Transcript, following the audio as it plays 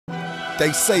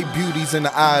They say beauty's in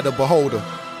the eye of the beholder.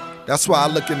 That's why I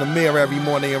look in the mirror every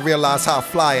morning and realize how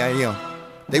fly I am.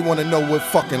 They wanna know what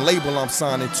fucking label I'm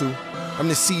signing to. I'm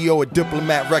the CEO of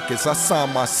Diplomat Records, I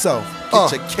signed myself.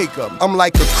 Get your cake up. I'm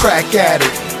like a crack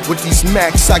addict. With these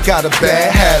Macs, I got a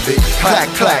bad habit. Clack,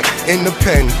 clack, in the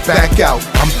pen, back out,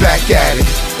 I'm back at it.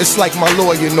 It's like my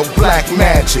lawyer, no black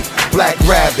magic. Black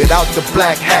rabbit, out the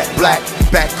black hat, black.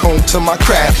 Back home to my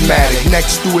Craftmatic.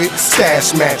 Next to it,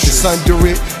 stash mattress. Under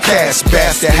it, cash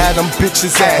basket. Had them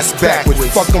bitches ass backwards.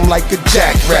 Fuck them like a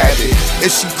jackrabbit.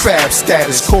 Is she crab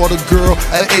status? Call the girl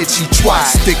an itchy twat.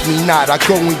 Stick me not, I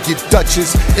go and get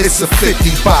Dutchess. It's a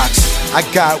 50 box. I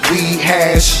got weed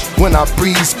hash. When I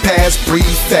breeze past, breathe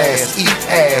fast. Eat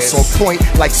ass on point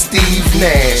like Steve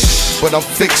Nash. But I'm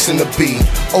fixing to be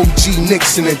OG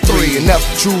Nixon in 3. And F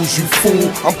Drews, you fool,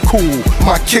 I'm cool.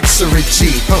 My kicks are a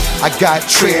G. I got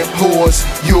tramp whores,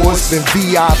 yours been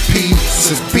VIP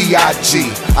since B.I.G.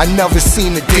 I never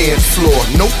seen the dance floor,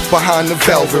 nope, behind the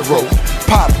velvet rope.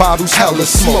 Pop bottles, hella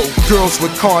smoke. Girls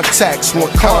with contacts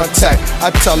want contact. I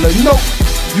tell her nope.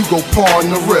 You go paw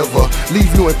in the river, leave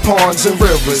you in ponds and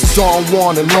rivers. Don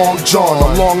Juan and Long John,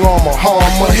 I'm long arm or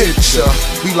harm or hit ya.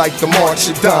 We like the march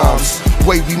of dimes,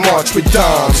 way we march with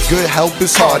dimes. Good help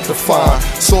is hard to find,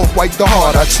 soft white the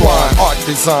heart I twine. Art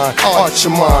design, arch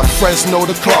your mind, Fresno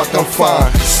the Clark I'm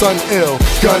fine. Sun ill,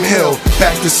 Gun Hill,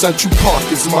 back to Central Park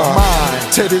is mine.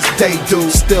 To this day dude,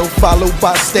 still followed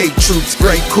by state troops.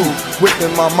 Great coup,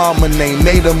 whipping my mama name,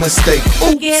 made a mistake.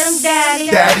 Oops. Get him, daddy.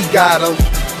 Daddy got him.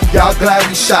 Y'all glad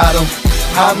we shot him.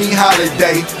 Homie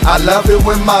holiday. I love it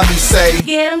when mommy say,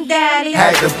 get him, daddy.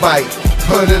 had to bite,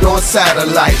 put it on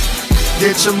satellite.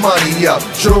 Get your money up,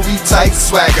 jewelry tight,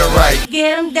 swagger right.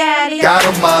 Get him, daddy. Got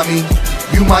him, mommy.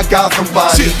 You my Gotham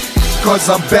body. Cause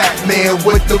I'm Batman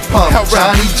with the pump.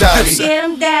 Johnny Johnny. Get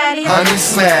him, daddy. Honey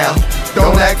smile.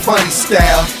 Don't act funny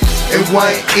style. In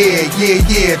one ear,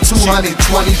 yeah, 220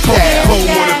 pounds. Ho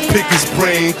wanna pick his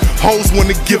brain, hoes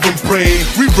wanna give him brain.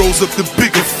 We rose up the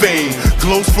bigger fame,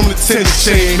 glows from the tennis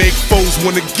chain, make foes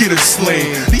wanna get us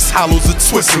slain. These hollows are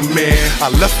twisting, man.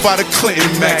 I left by the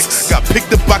Clinton Max, got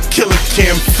picked up by Killer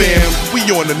Cam fam. We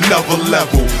on another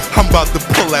level. I'm about to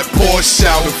pull that Porsche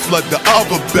out and flood the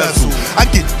other bezel. I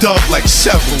get dug like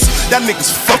shovels. Y'all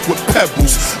niggas fuck with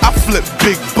pebbles. I flip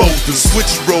big boulders,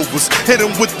 switch rovers, hit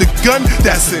him with the gun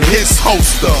that's in his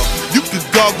holster. You can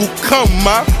goggle cum,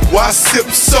 ma, why sip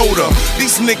soda?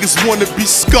 These niggas wanna be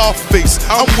Scarface,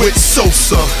 I'm with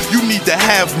Sosa. You need to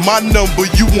have my number,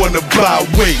 you wanna buy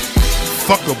weight.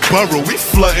 Fuck a borough, we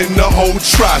flooding the whole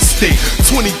tri-state.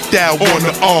 20 thou on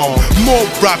the arm, more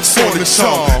rocks on the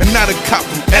charm. And not a cop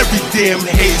from every damn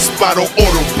haze spot on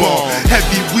Autobahn.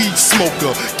 Heavy weed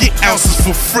smoker, get ounces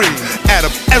for free. Add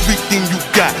up everything you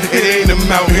got, it ain't a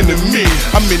mountain to me.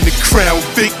 I'm in the Crown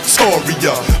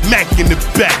Victoria, Mac in the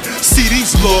back. See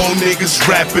these little niggas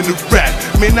rapping the rap.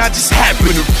 Man, I just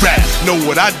happen to rap. Know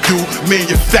what I do,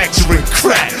 manufacturing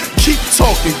crack. Keep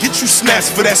talking, get you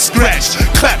snatched for that scratch.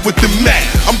 Clap with the Mac.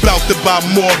 I'm about to buy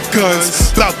more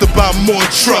guns, about to buy more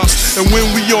trucks. And when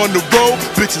we on the road,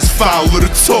 bitches follow the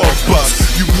tour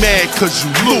bus. You mad cause you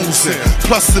losing.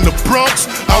 Plus in the Bronx,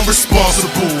 I'm responsible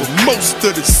for most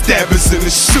of the stabbers and the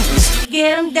shooters.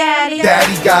 Get him, daddy.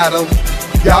 Daddy got him.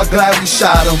 Y'all glad we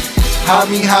shot him.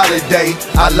 Homie holiday.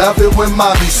 I love it when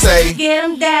mommy say, get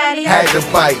him, daddy. had to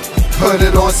bite, put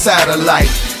it on satellite.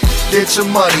 Get your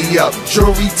money up,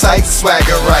 jewelry tight,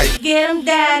 swagger right. Get him,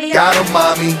 daddy. Got him,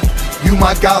 mommy. You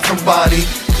my Gotham body.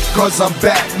 Cause I'm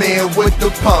Batman with the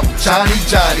pump. Johnny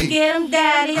Johnny. Get him,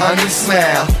 daddy. Honey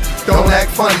smile. Don't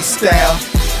act funny style.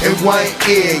 In one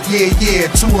ear, yeah,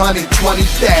 220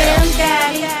 Get down. him,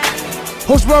 daddy.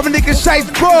 Host Robin Nigga Shades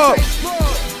Bro.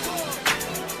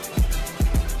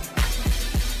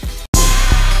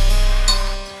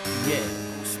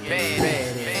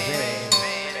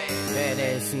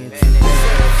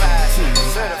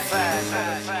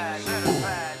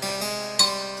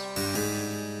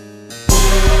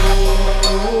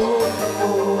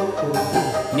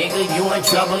 Nigga, you in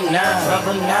trouble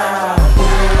now,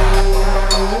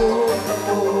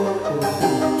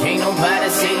 Can't nobody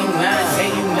say you now,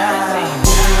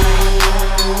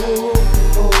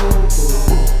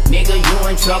 Nigga, you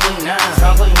in trouble now,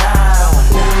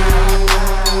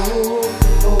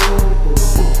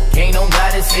 Can't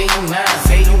nobody say you now,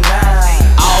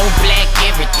 All black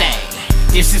everything,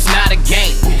 this is not a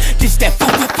game. This that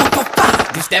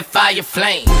this that fire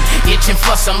flame. Itching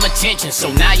for some attention, so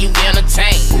now you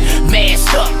entertain.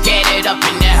 Masked up, gathered up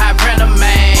in that high renter,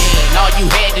 man. All you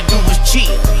had to do was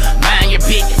chill, mind your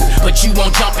business. But you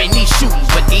won't jump in these shoes,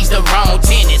 but these the wrong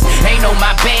tennis. Ain't no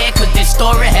my bad, cause this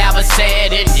story have a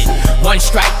sad ending. One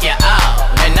strike, you're out,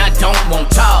 and I don't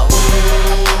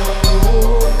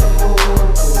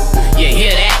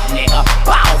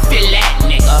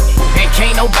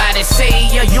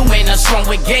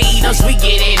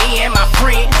get it in, my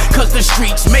friend, cause the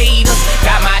streets made us.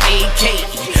 Got my AK,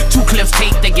 2 clips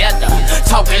taped together,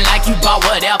 talking like you bought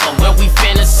whatever, where we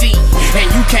finna see. And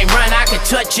you can't run, I can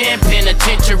touch you in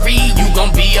penitentiary. You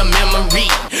gon' be a memory,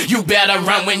 you better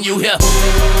run when you hear.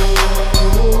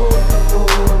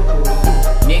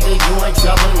 Nigga, you in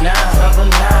trouble now, trouble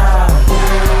now.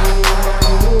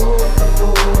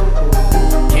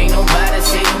 Can't nobody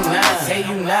say you now, say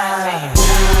you now.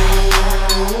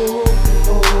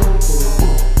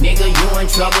 Nigga, you in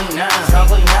trouble now,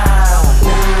 trouble now.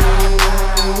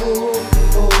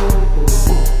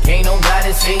 Can't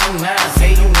nobody say you now,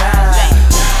 say you now.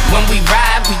 When we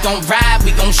ride,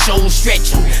 we gon' show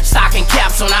stretchin'. Stocking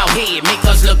caps on our head, make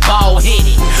us look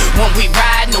bald-headed. When we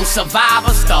ride, no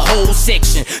survivors, the whole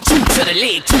section. 2 to the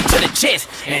leg, 2 to the chest,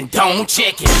 and don't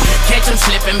check it. Catch him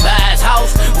slipping by his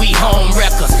house, we home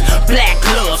wreckers. Black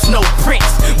gloves, no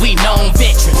prints, we known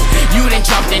veterans. You done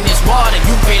jumped in this water,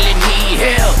 you really need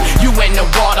help. You in the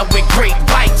water with great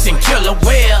bites and killer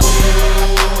whales.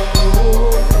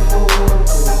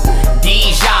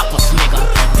 These yoppers, nigga,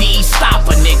 these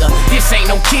stopper, nigga. This ain't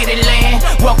no kiddie land,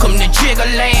 welcome to Jigger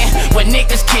land, where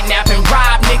niggas kidnap and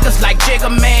rob niggas like Jigger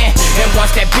man. And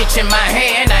once that bitch in my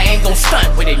hand, I ain't gon'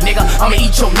 stunt with it, nigga. I'ma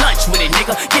eat your lunch with it,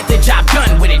 nigga. Get the job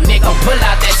done with it, nigga. Pull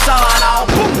out that sword off,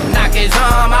 boom, knock his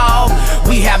arm off.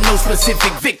 We have no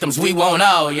specific victims, we want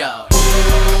all y'all.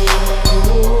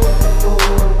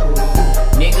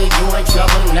 Nigga, you in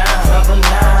trouble now, trouble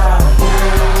now.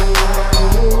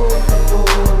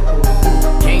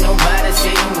 Ain't nobody say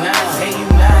you now, say you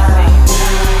now.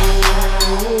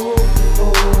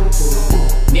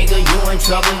 Nigga, you in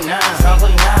trouble now,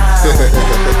 trouble now.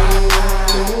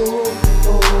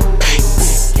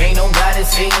 Ain't nobody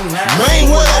say you now. Man,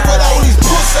 what up with all these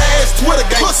puss-ass Twitter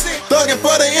gangs thugging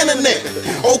for the internet?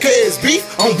 Okay, it's beef,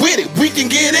 I'm with it, we can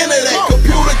get into that.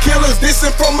 Computer killers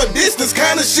dissing from a distance,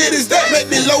 kinda shit is that? Make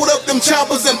me load up them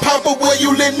choppers and pop up where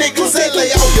you lit niggas at.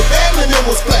 Lay out your family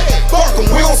members flat. Fuck them,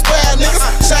 we don't spare niggas.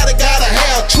 Shot a gotta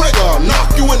have trigger,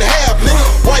 knock you in half, nigga.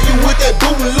 Why you with that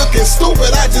booty looking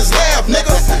stupid? I just laugh,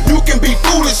 nigga. You can be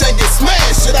foolish and get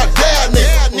smashed, shit I dare,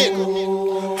 nigga.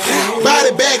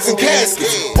 Body bags and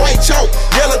caskets, white chalk,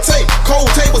 yellow tape, cold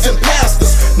tables and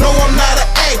pastors. No, I'm not an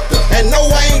actor, and no,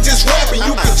 I ain't just rapping.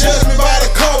 You can judge me by the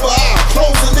cover, I'll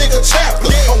close a nigga chapter.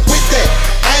 I'm with that,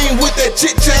 I ain't with that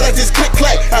chit chat, I just click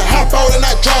clack. I hop out and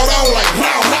I draw down like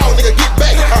how, nigga, get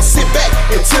back. I sit back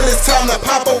until it's time to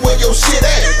pop up where your shit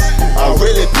at. I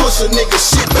really push a nigga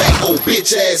shit back, oh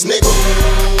bitch ass nigga.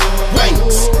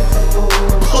 Thanks,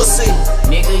 pussy.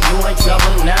 Nigga, you in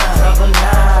trouble now, trouble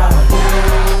now.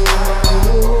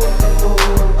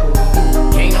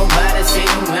 Ain't nobody say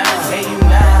you now, say you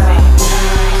now.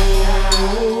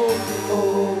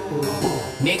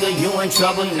 Nigga, you in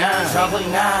trouble now, trouble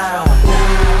now.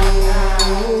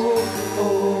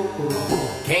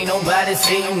 Can't nobody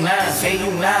say you now, say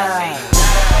you now.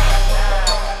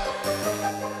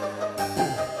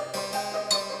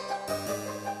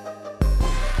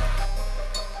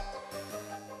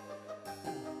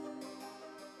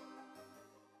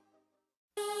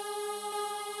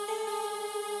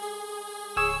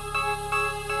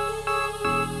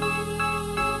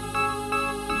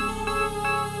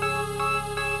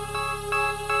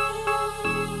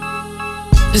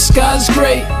 The sky's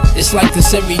gray, it's like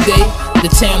this every day. The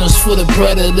town is full of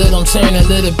predator, don't turn a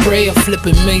little prey. I flip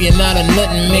 $1 million out of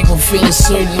nothing, make them feel a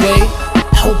certain way.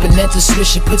 Hoping that the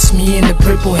swisher puts me in the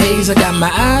purple haze. I got my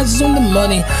eyes on the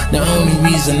money, the only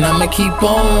reason I'ma keep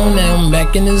on. Now I'm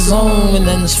back in the zone, and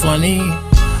then it's funny.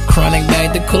 Chronic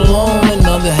back to cologne,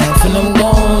 another half and I'm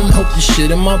gone. Hope the shit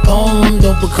in my poem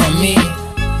don't become me.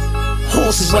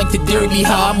 Horses like the derby,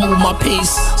 how I move my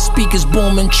pace. Speakers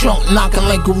booming, trunk knocking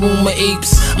like a room of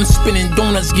apes. I'm spinning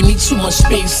donuts, give me too much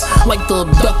space. Like the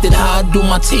abducted, how I do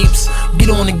my tapes. Get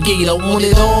on the gate, I want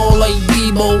it all like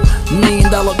Bebo. $1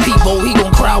 million people, he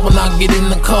gon' cry when I get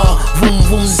in the car. Vroom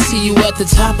vroom, see you at the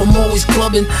top, I'm always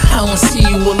clubbing. I don't see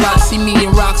you a lot, see me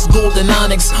in rocks, golden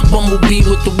onyx. Bumblebee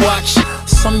with the watch.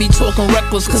 Some be talking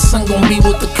reckless, cause some gon' be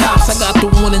with the cops. I got the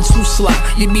 1 and 2 slot,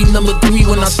 you be number 3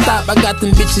 when I stop. I got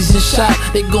them bitches in shot,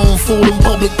 they gon' fool in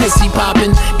public, pussy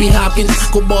poppin'. Be Hopkins,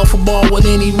 go ball for ball with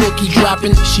any rookie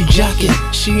dropping. She jockin',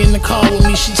 she in the car with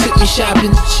me, she took me shopping.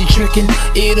 She trickin',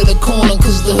 ear to the corner,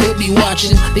 cause the hood be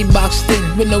watching. They boxed in,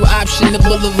 with no option, the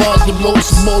boulevards, the ropes.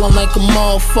 Ballin' like a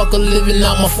motherfucker, living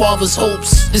out my father's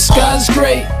hopes. The sky's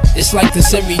gray, it's like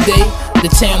this every day. The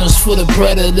town is full of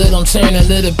predator, don't turn a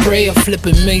little prey. I flip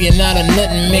 $1 million out of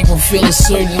nothing, make them feel a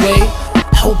certain way.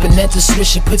 Hoping that the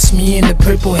swisher puts me in the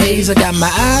purple haze. I got my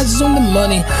eyes on the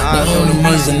money, the only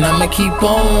reason I'ma keep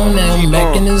on. Now I'm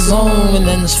back in the zone, and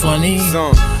then it's funny.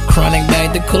 Chronic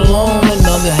bag the cologne,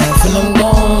 another half and I'm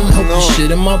gone. Hope the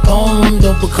shit in my poem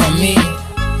don't become me.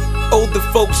 Older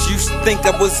folks used to think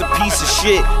I was a piece of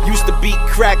shit. Used to beat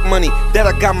crack money, that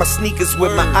I got my sneakers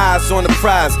with my eyes on the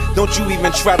prize. Don't you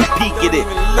even try to peek at it.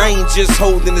 I ain't just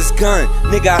holding this gun,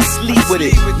 nigga, I sleep with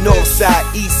it. North side,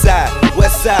 east side,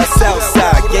 west side, south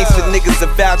side. Gangsta niggas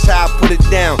that vouch how I put it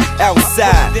down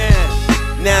outside.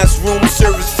 Now it's room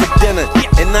service for dinner,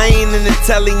 and I ain't in the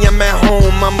telly, I'm at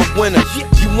home, I'm a winner.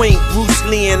 You ain't Bruce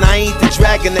Lee and I ain't the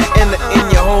dragon that enter in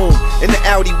your home. In the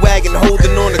Audi wagon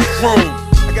holding on the chrome.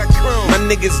 My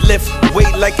niggas lift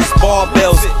weight like it's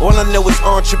barbells. All I know is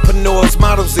entrepreneurs,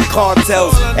 models and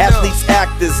cartels. Athletes,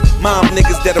 actors, mom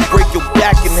niggas that'll break your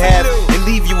back in half and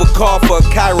leave you a call for a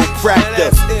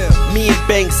chiropractor. Me and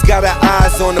Banks got our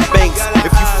eyes on the banks.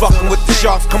 If you fucking with the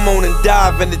sharks, come on and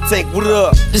dive in the tank. What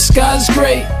up? The sky's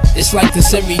gray, it's like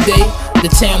this every day. The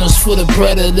town is full of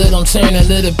predator, don't turn a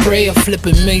little prey. I flip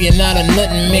 $1 million out of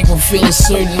nothing, make them feel a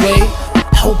certain way.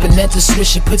 Hoping that the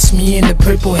swisher puts me in the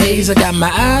purple haze. I got my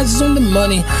eyes on the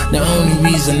money, the only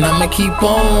reason I'ma keep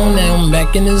on. Now I'm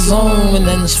back in the zone, and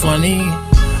then it's funny.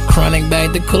 Chronic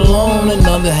bag the cologne,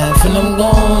 another half and I'm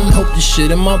gone. Hope the shit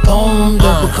in my poem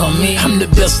don't become me. I'm the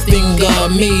best thing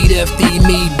God made after he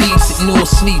made beats. Ignore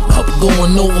sleep, up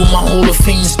going over my Hall of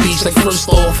Fame speech. Like first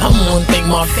off, I'm gonna thank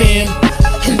my fam,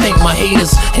 and thank my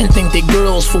haters, and thank they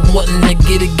girls for wanting to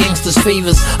get a gangster's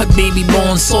favors. A baby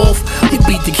born soft, they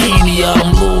beat the candy out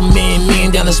him. Little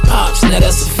man down his pops, now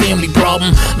that's a family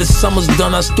problem. The summer's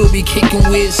done, I still be kicking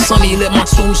with Sonny. Let my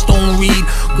tombstone read,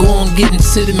 go on getting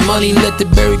to the money. Let the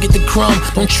berry get the crumb,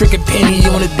 don't trick a penny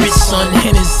on a bitch, son.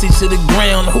 Hennessy to the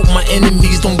ground, hope my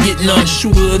enemies don't get none.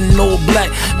 Shooter in all black,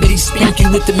 bet he spank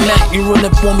you with the Mac. You run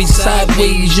up on me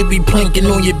sideways, you be planking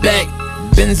on your back.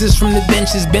 Benzes from the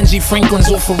benches, Benji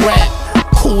Franklin's off a rap.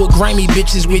 Cool with grimy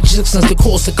bitches with since the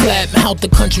course of clap. Out the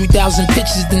country, 1,000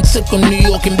 pitches, then took them New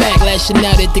York and back. Lashing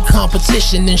out at the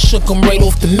competition, then shook them right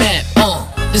off the map.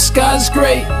 The sky's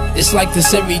gray, it's like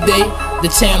this every day.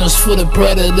 The town is full of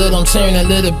predator, don't turn a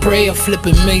little prey. I flip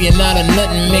 $1 million out of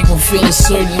nothing, make them feel a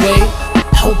certain way.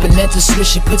 Hoping that the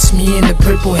swisher puts me in the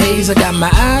purple haze. I got my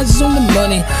eyes on the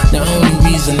money, the only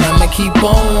reason I'ma keep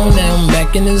on. Now I'm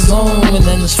back in the zone, and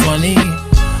then it's funny.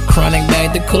 Chronic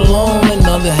bag the cologne,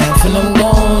 another half and I'm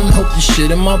gone. Hope the shit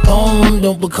in my poem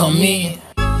don't become me.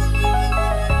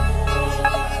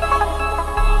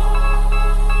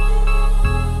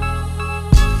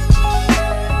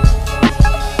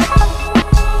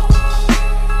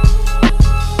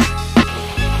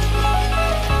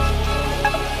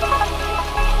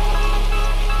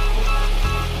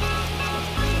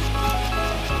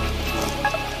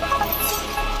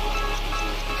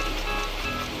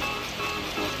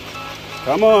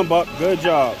 Come on, Buck. Good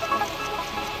job.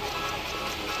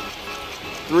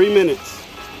 3 minutes.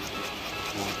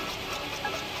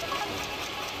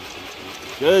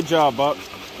 Good job, Buck.